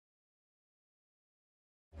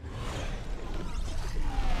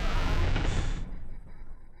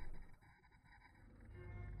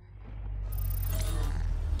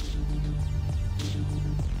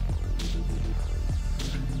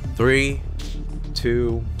3,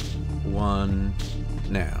 2, 1,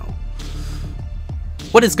 now.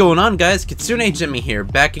 What is going on, guys? Kitsune Jimmy here,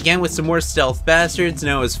 back again with some more Stealth Bastards.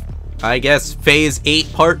 Now is, I guess, Phase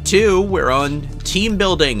 8 Part 2. We're on team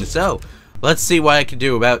building, so let's see what I can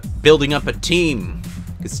do about building up a team.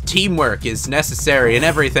 Because teamwork is necessary and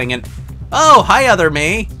everything, and... Oh, hi, other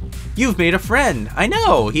me! You've made a friend. I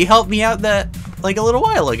know, he helped me out like a little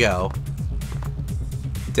while ago.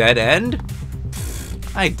 Dead end?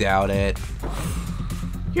 Pfft, I doubt it.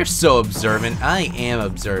 You're so observant. I am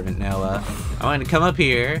observant, Noah. I'm gonna come up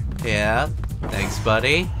here. Yeah. Thanks,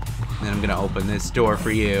 buddy. And then I'm gonna open this door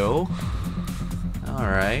for you.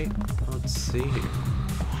 Alright. Let's see here.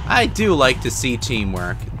 I do like to see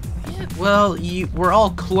teamwork. Yeah, well, we're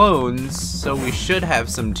all clones, so we should have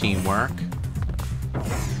some teamwork.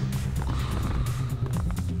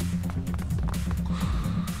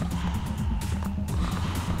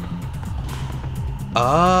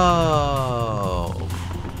 Oh.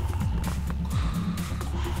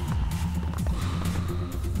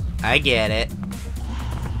 I get it.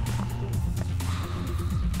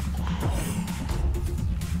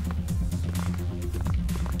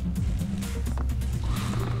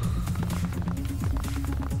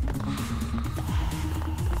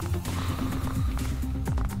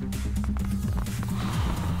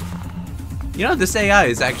 You know, this AI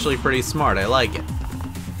is actually pretty smart. I like it.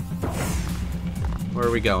 Where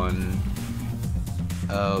are we going?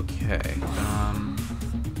 Okay.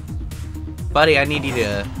 Buddy, I need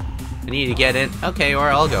to get in. Okay, or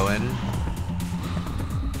I'll go in.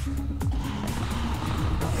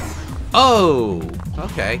 Oh!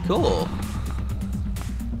 Okay, cool.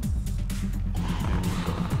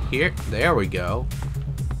 Here, there we go.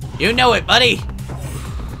 You know it, buddy!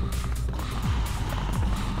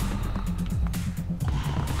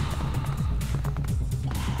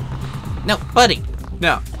 No, buddy!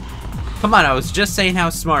 No. Come on, I was just saying how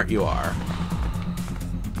smart you are.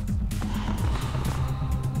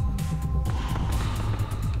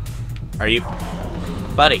 Are you...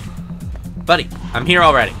 Buddy. Buddy, I'm here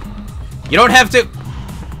already. You don't have to...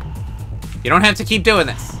 You don't have to keep doing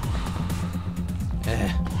this.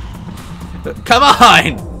 Come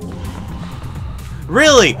on!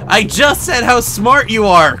 Really? I just said how smart you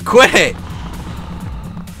are! Quit it!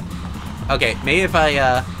 Okay, maybe if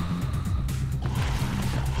I,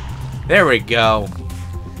 There we go.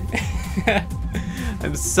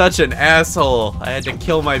 I'm such an asshole. I had to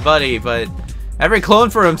kill my buddy, but... Every clone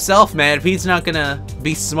for himself, man. If he's not gonna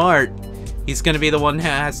be smart, he's gonna be the one who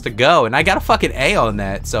has to go. And I got a fucking A on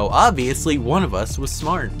that, so obviously one of us was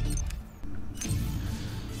smart.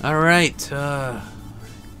 Alright, got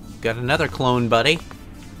another clone buddy.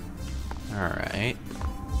 Alright.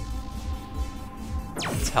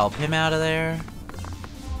 Let's help him out of there.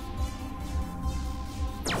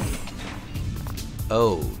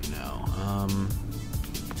 Oh, no.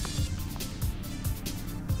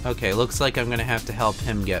 Okay, looks like I'm gonna have to help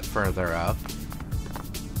him get further up.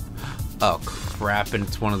 Oh, crap, and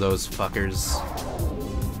it's one of those fuckers.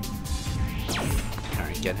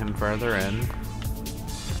 Alright, get him further in.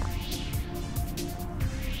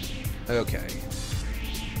 Okay.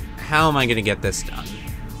 How am I gonna get this done?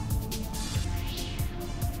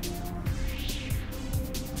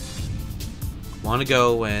 Wanna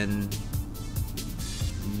go in...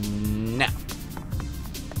 now.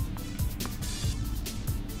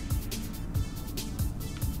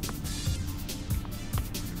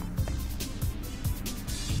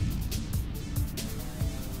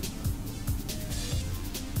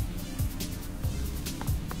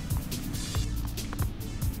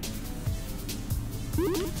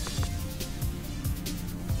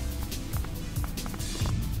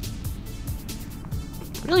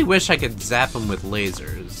 Really wish I could zap him with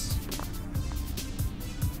lasers.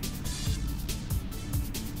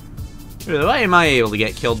 Why am I able to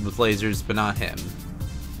get killed with lasers but not him?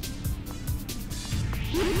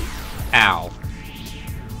 Ow.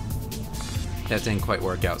 That didn't quite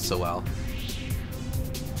work out so well.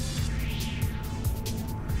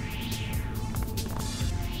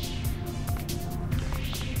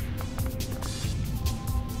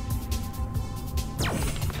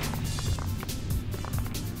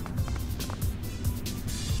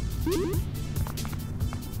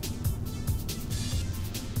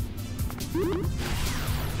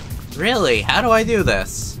 Really? How do I do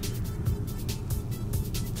this?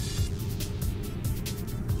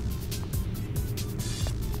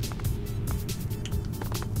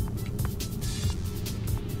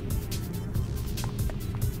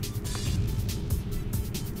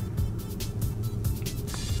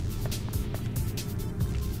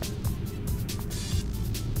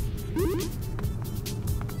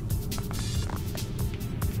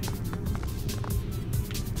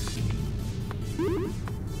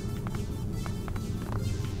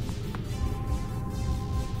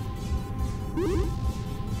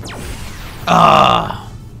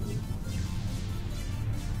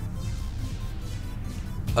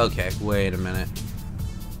 Okay, wait a minute.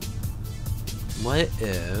 What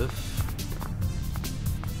if...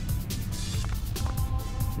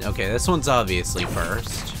 Okay, this one's obviously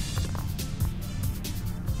first.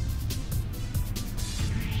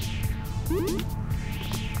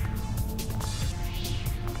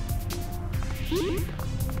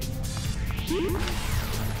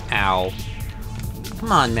 Ow.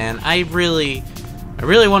 Come on, man. I really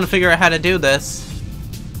want to figure out how to do this.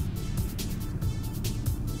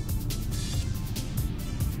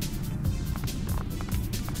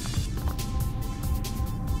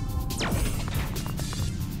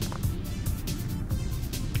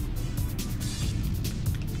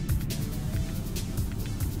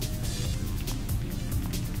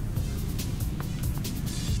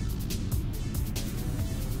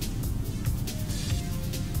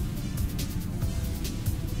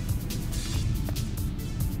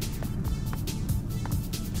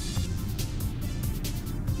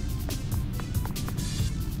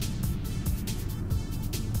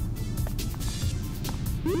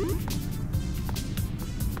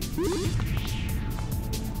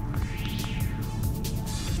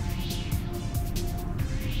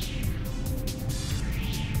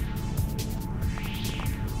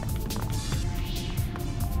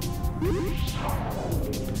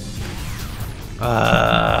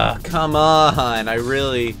 Come on. I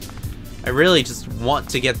really just want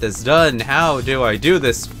to get this done. How do I do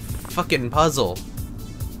this fucking puzzle?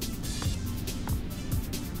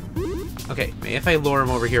 Okay, maybe if I lure him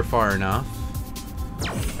over here far enough,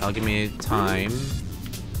 that'll give me time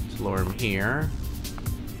to lure him here.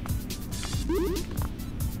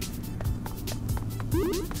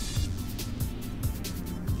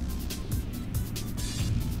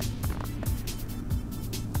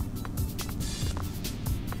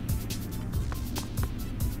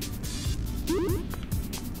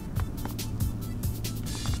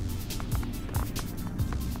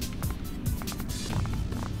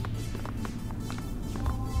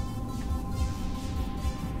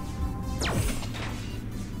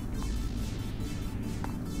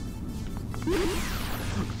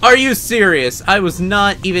 Are you serious? I was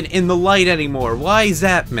not even in the light anymore. Why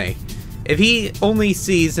zap me? If he only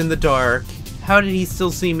sees in the dark, how did he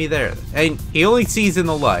still see me there? And he only sees in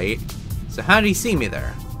the light, so how did he see me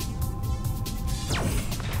there?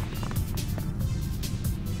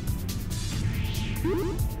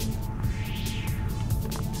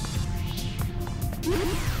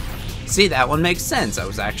 See, that one makes sense. I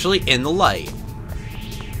was actually in the light.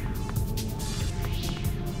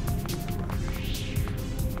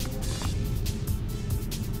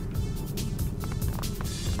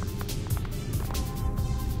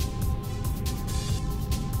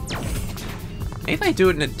 Maybe I do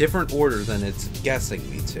it in a different order than it's guessing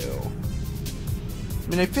me to. I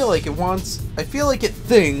mean, I feel like it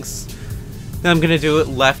thinks that I'm gonna do it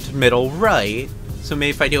left, middle, right. So maybe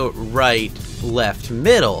if I do it right, left,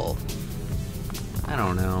 middle. I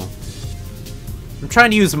don't know. I'm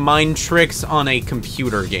trying to use mind tricks on a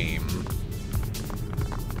computer game.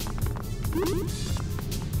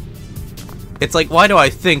 It's like, why do I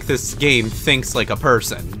think this game thinks like a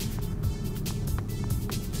person?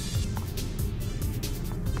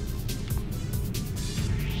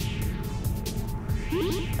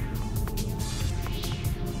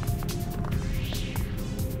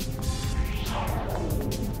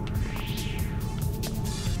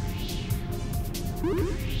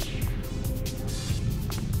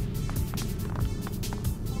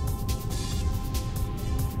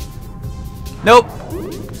 Nope.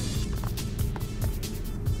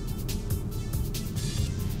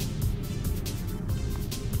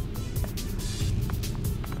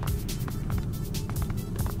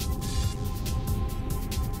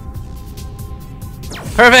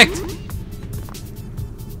 Perfect.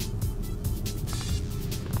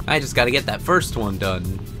 I just gotta get that first one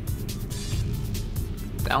done.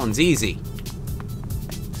 That one's easy.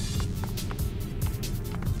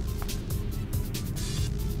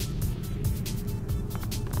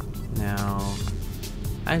 Now,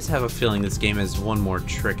 I just have a feeling this game has one more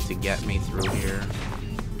trick to get me through here.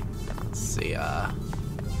 Let's see,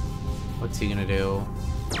 what's he gonna do?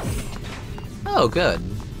 Oh, good.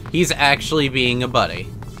 He's actually being a buddy.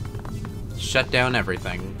 Shut down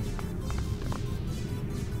everything.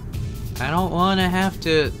 I don't want to have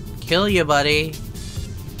to kill you, buddy.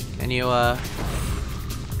 Can you,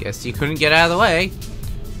 guess you couldn't get out of the way.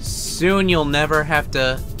 Soon you'll never have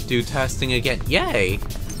to do testing again. Yay!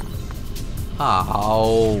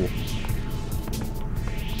 Oh.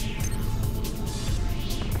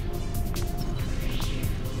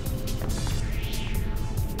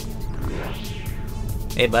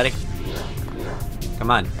 Hey, buddy. Come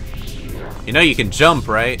on. You know you can jump,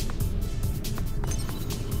 right?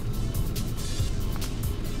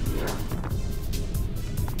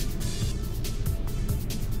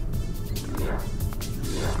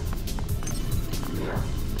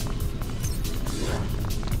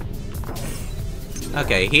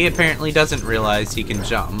 Okay, he apparently doesn't realize he can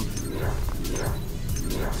jump.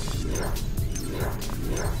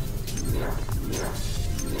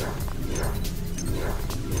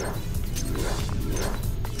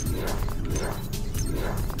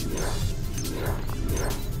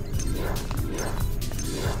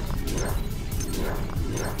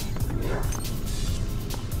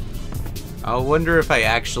 I wonder if I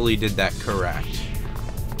actually did that correct.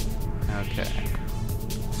 Okay.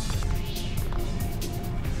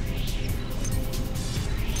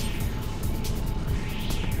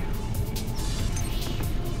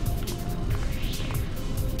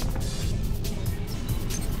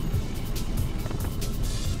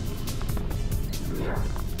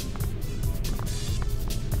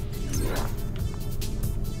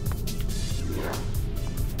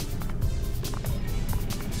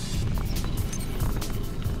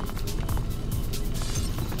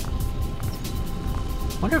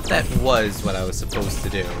 Wonder if that was what I was supposed to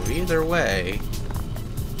do. Either way,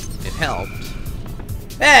 it helped.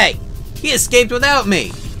 Hey! He escaped without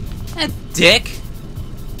me! That dick!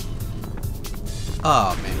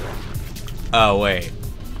 Oh, man. Oh, wait.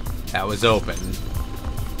 That was open.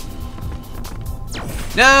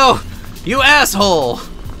 No! You asshole!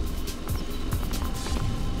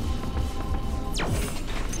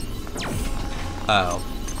 Oh.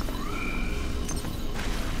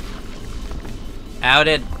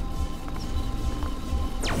 Outed.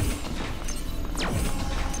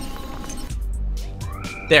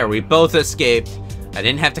 There, we both escaped. I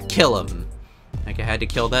didn't have to kill him. Like I had to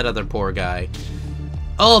kill that other poor guy.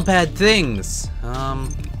 All bad things.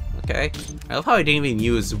 Okay. I love how I didn't even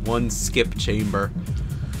use one skip chamber.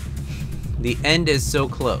 The end is so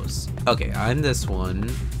close. Okay, I'm this one.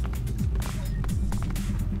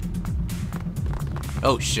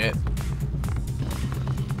 Oh shit.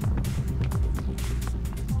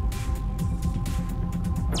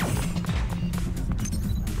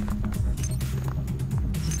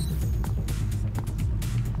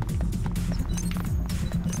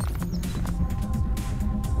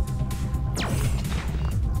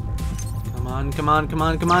 Come on, come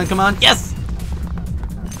on, come on, come on. Yes!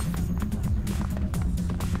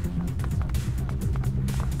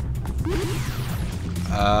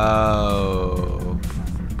 Oh.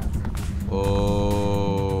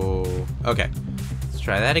 Oh. Okay. Let's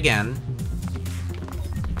try that again.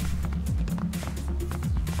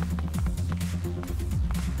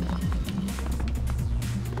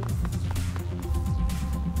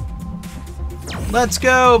 Let's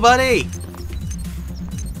go, buddy!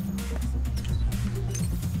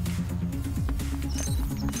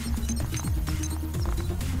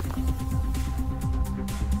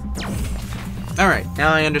 Alright,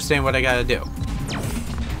 now I understand what I gotta do.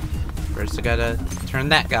 First I gotta turn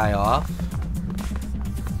that guy off.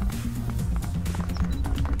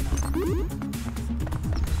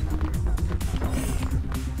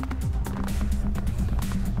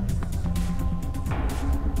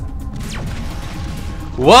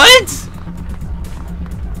 What?!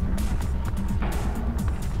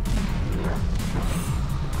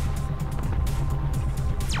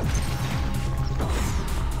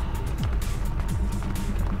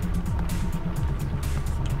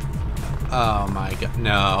 Oh my god,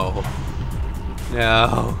 no.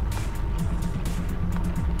 No.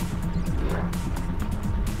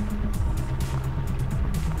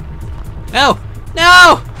 No!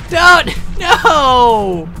 No! Don't!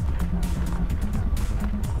 No!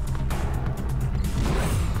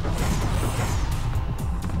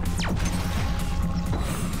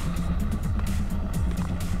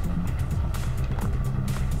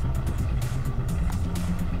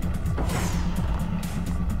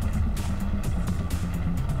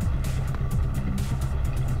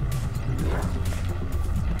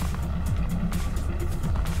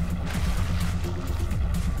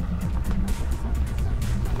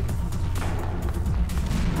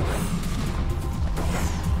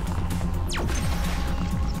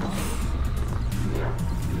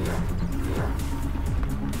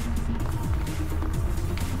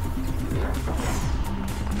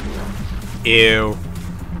 Ew.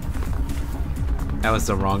 That was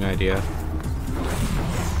the wrong idea.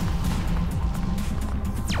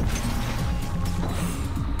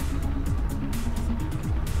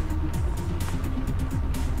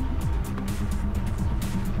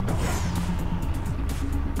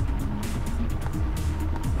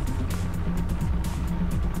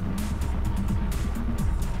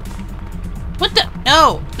 What the?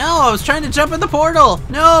 No! No! I was trying to jump in the portal!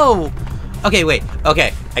 No! Okay, wait.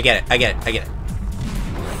 Okay. I get it. I get it. I get it.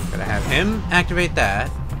 Gotta have him activate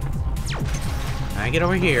that. I get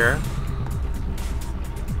over here.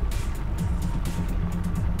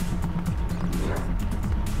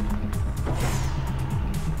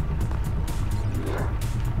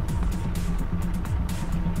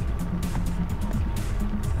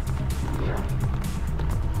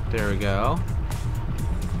 There we go.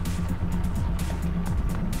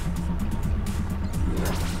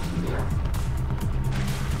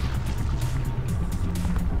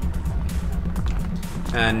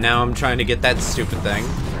 And now I'm trying to get that stupid thing.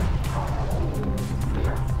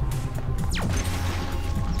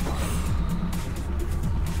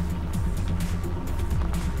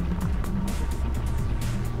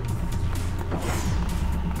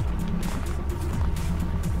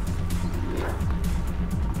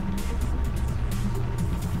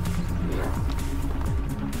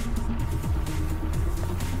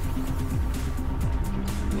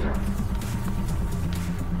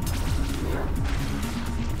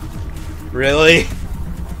 Really?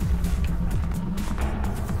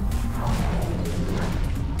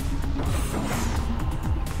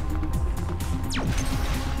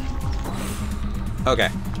 Okay,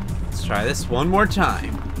 let's try this one more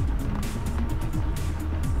time.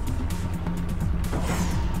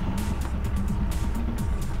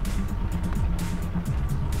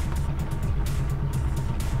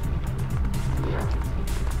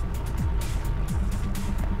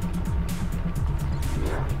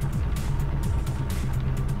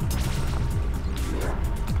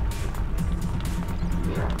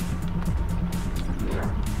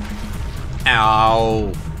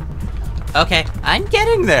 Ow. Okay, I'm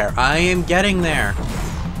getting there. I am getting there.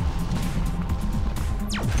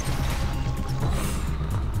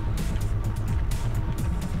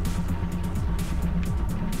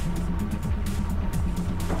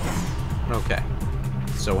 Okay.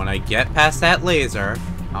 So when I get past that laser,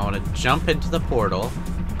 I want to jump into the portal.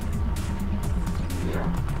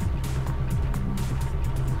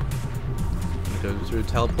 Go through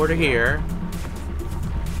the teleporter here.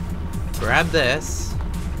 Grab this.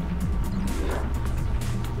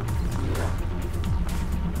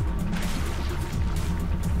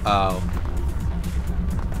 Oh.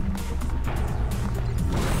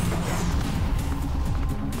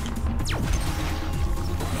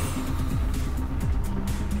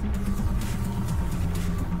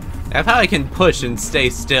 That's how I can push and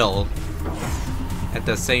stay still at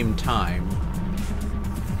the same time.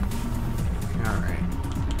 Alright.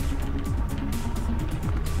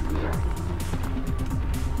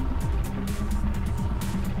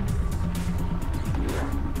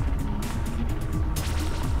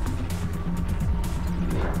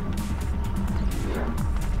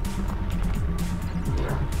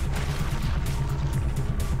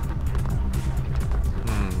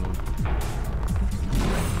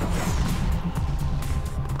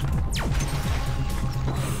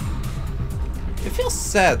 It feels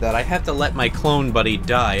sad that I have to let my clone buddy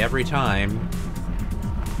die every time.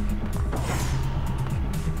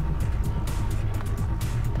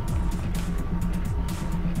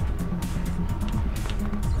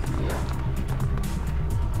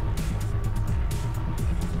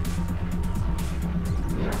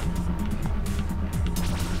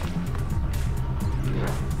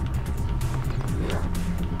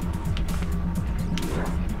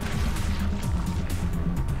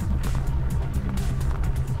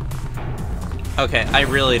 Okay, I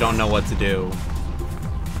really don't know what to do.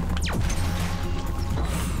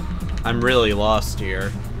 I'm really lost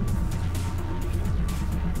here.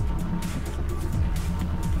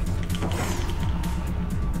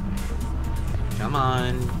 Come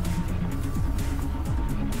on.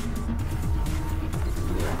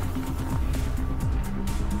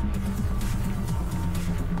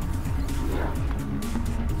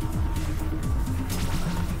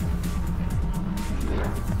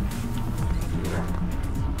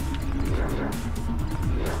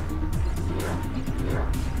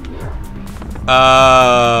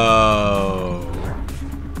 Oh.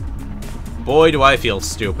 Boy, do I feel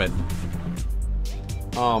stupid.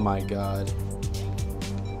 Oh my god.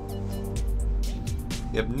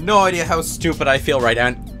 You have no idea how stupid I feel right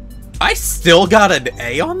now. I still got an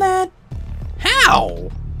A on that? How?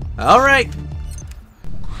 Alright.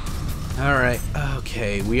 Alright.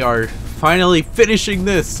 Okay, we are finally finishing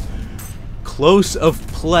this. Close of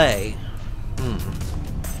play.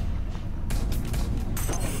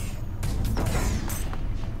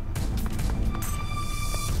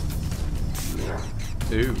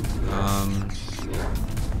 Ooh,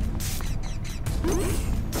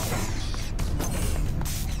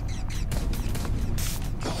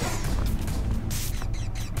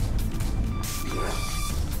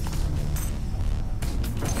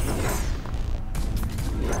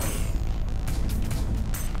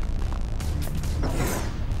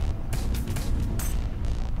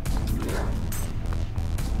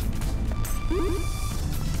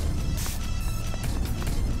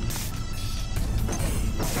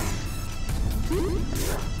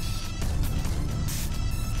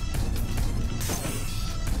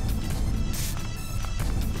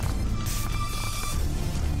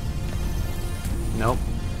 Nope.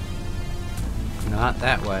 Not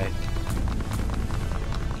that way.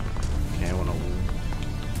 Okay, I wanna...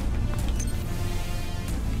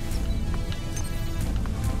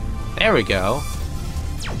 There we go.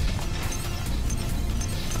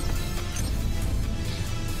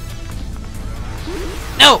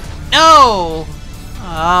 No! No!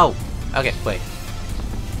 Oh. Okay, wait.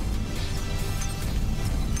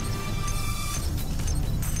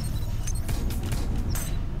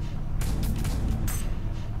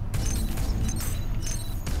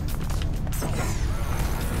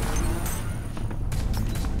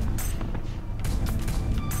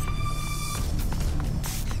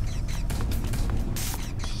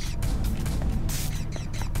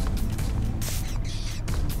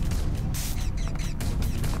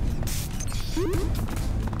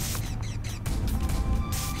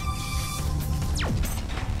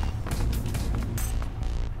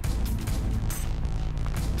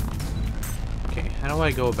 Okay, how do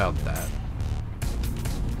I go about that?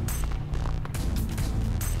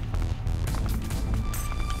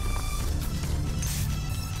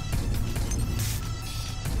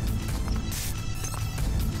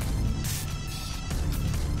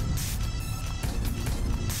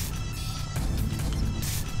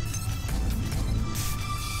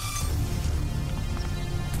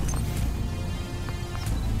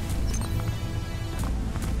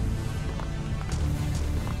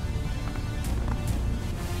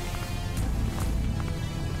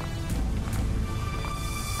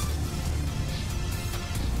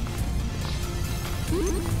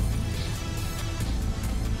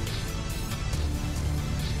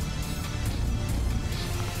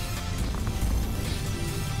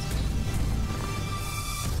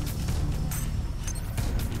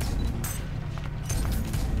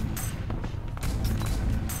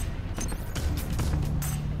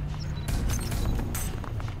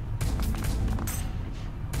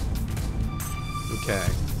 Okay.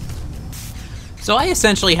 So I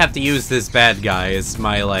essentially have to use this bad guy as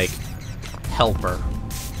my, like, helper.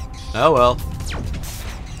 Oh well.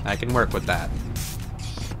 I can work with that.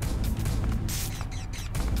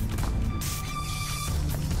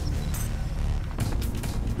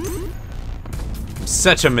 I'm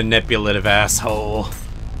such a manipulative asshole.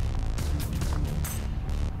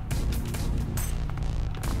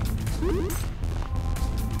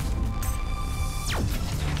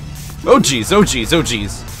 Oh geez, oh geez, oh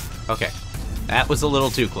geez. Okay, that was a little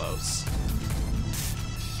too close.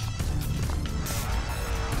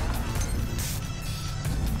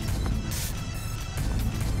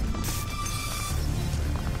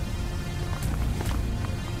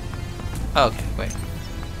 Okay, wait.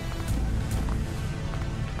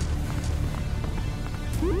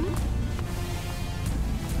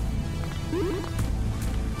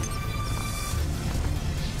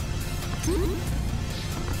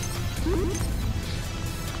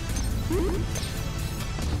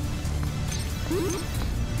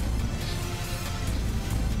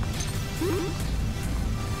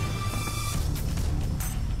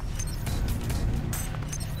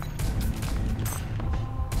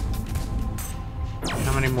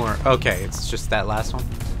 How many more? Okay, it's just that last one.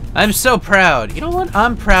 I'm so proud. You know what?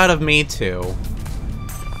 I'm proud of me too.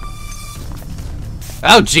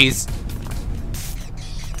 Oh, jeez.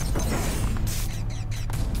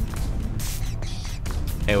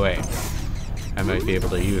 Hey, wait. I might be able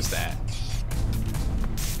to use that.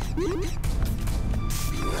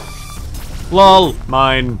 LOL!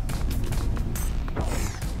 Mine.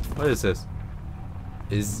 What is this?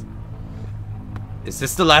 Is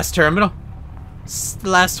this the last terminal? Is this the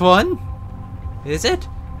last one? Is it?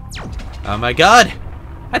 Oh my god!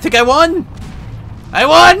 I think I won! I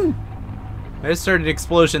won! I just started an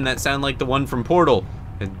explosion that sounded like the one from Portal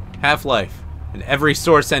and Half-Life and every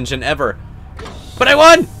Source engine ever. But I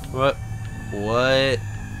won! What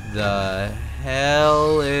the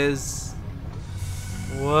hell is...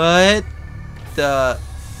 What the...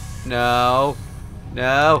 No.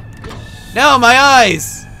 No. No, my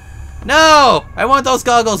eyes! No! I want those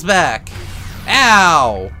goggles back!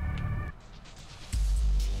 Ow!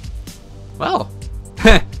 Well,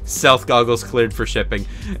 stealth goggles cleared for shipping.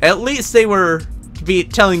 At least they were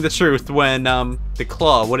telling the truth when the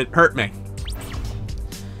claw wouldn't hurt me.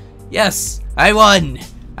 Yes, I won!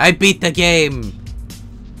 I beat the game!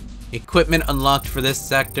 Equipment unlocked for this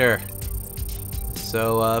sector.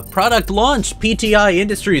 So, product launch! PTI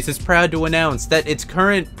Industries is proud to announce that its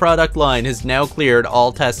current product line has now cleared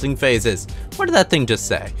all testing phases. What did that thing just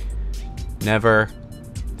say? Never.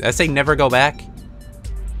 Did I say never go back?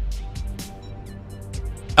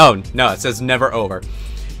 Oh, no, it says never over.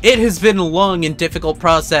 It has been a long and difficult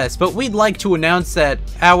process, but we'd like to announce that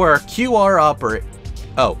our quality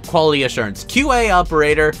assurance QA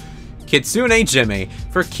operator, Kitsune Jimmy,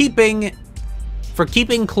 for keeping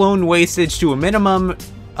clone wastage to a minimum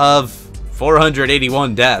of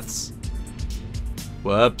 481 deaths.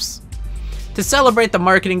 Whoops. To celebrate, the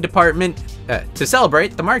marketing department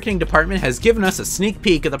has given us a sneak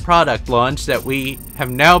peek of the product launch that we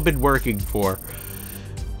have now been working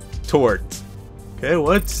towards. Okay,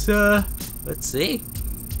 let's see.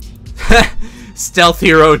 Stealth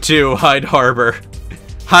Hero 2, Hide Harbor.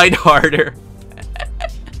 Hide harder.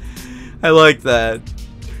 I like that.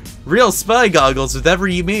 Real spy goggles with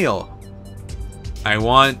every meal. I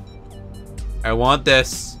want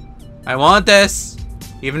this. I want this.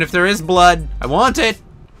 Even if there is blood, I want it.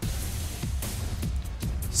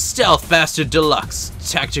 Stealth Bastard Deluxe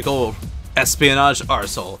Tactical Espionage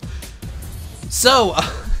Arsenal. So,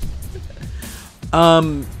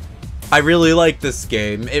 I really like this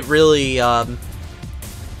game. It really,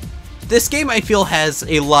 this game I feel has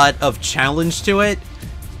a lot of challenge to it,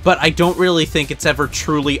 but I don't really think it's ever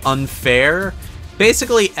truly unfair.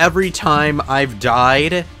 Basically, every time I've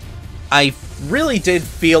died, I really did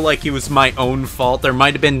feel like it was my own fault. There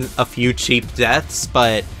might have been a few cheap deaths,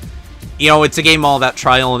 but you know, it's a game all about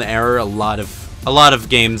trial and error. A lot of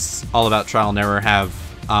games all about trial and error have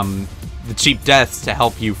the cheap deaths to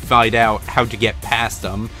help you find out how to get past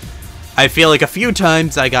them. I feel like a few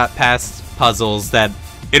times I got past puzzles that,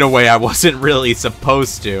 in a way, I wasn't really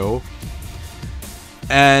supposed to.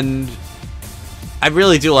 And I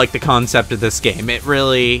really do like the concept of this game. It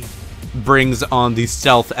really brings on the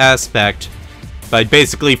stealth aspect by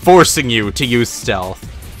basically forcing you to use stealth.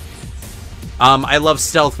 I love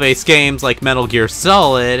stealth-based games like Metal Gear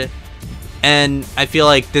Solid, and I feel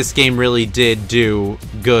like this game really did do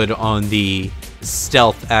good on the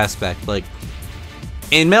stealth aspect. Like,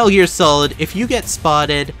 in Metal Gear Solid, if you get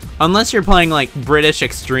spotted, unless you're playing like British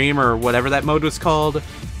Extreme or whatever that mode was called,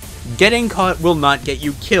 getting caught will not get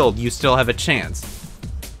you killed. You still have a chance.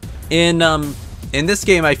 In this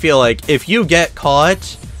game, I feel like if you get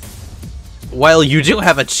caught, while you do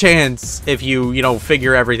have a chance if you know,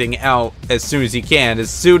 figure everything out as soon as you can, as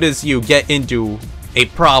soon as you get into a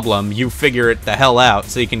problem, you figure it the hell out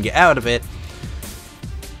so you can get out of it.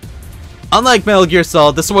 Unlike Metal Gear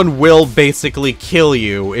Solid, this one will basically kill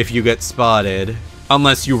you if you get spotted,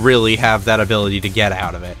 unless you really have that ability to get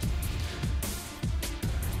out of it.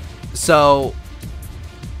 So,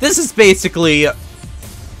 this is basically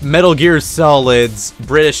Metal Gear Solid's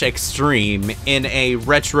British Extreme in a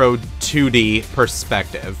retro 2D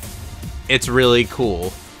perspective. It's really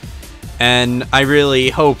cool. And I really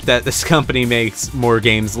hope that this company makes more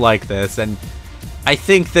games like this, and I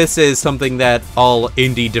think this is something that all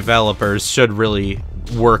indie developers should really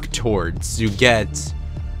work towards. I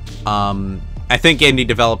think indie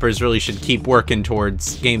developers really should keep working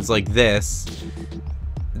towards games like this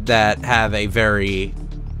that have a very,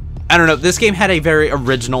 I don't know, this game had a very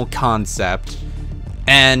original concept,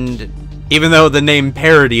 and even though the name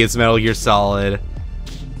parody is Metal Gear Solid,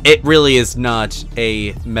 it really is not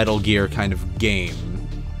a Metal Gear kind of game,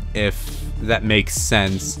 if that makes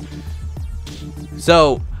sense.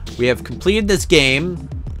 So, we have completed this game.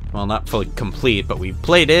 Well, not fully complete, but we've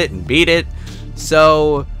played it and beat it.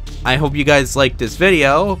 So, I hope you guys liked this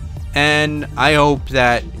video, and I hope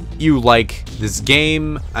that you like this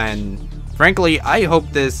game, and frankly, I hope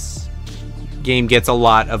this game gets a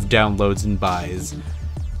lot of downloads and buys,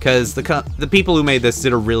 because the people who made this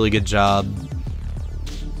did a really good job.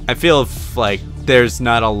 I feel like there's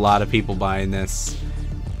not a lot of people buying this.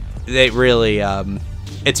 They really,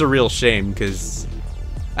 it's a real shame, because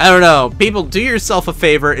I don't know, people, do yourself a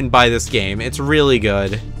favor and buy this game. It's really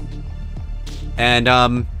good.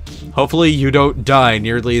 And, hopefully you don't die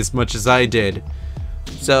nearly as much as I did.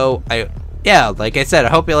 So, yeah, like I said, I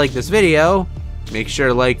hope you like this video. Make sure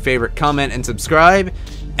to like, favorite, comment, and subscribe.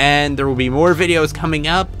 And there will be more videos coming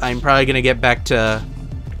up. I'm probably going to get back to,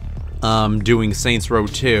 doing Saints Row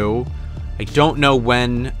 2. I don't know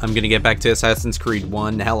when I'm going to get back to Assassin's Creed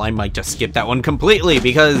 1. Hell, I might just skip that one completely,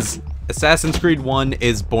 because Assassin's Creed 1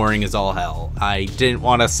 is boring as all hell. I didn't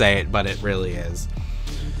want to say it, but it really is.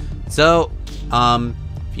 So,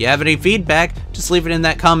 if you have any feedback, just leave it in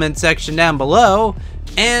that comment section down below.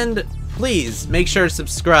 And please, make sure to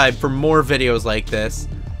subscribe for more videos like this.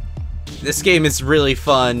 This game is really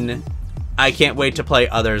fun. I can't wait to play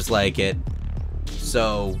others like it.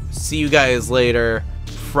 So, see you guys later,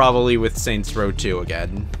 probably with Saints Row 2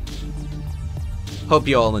 again. Hope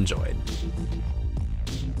you all enjoyed.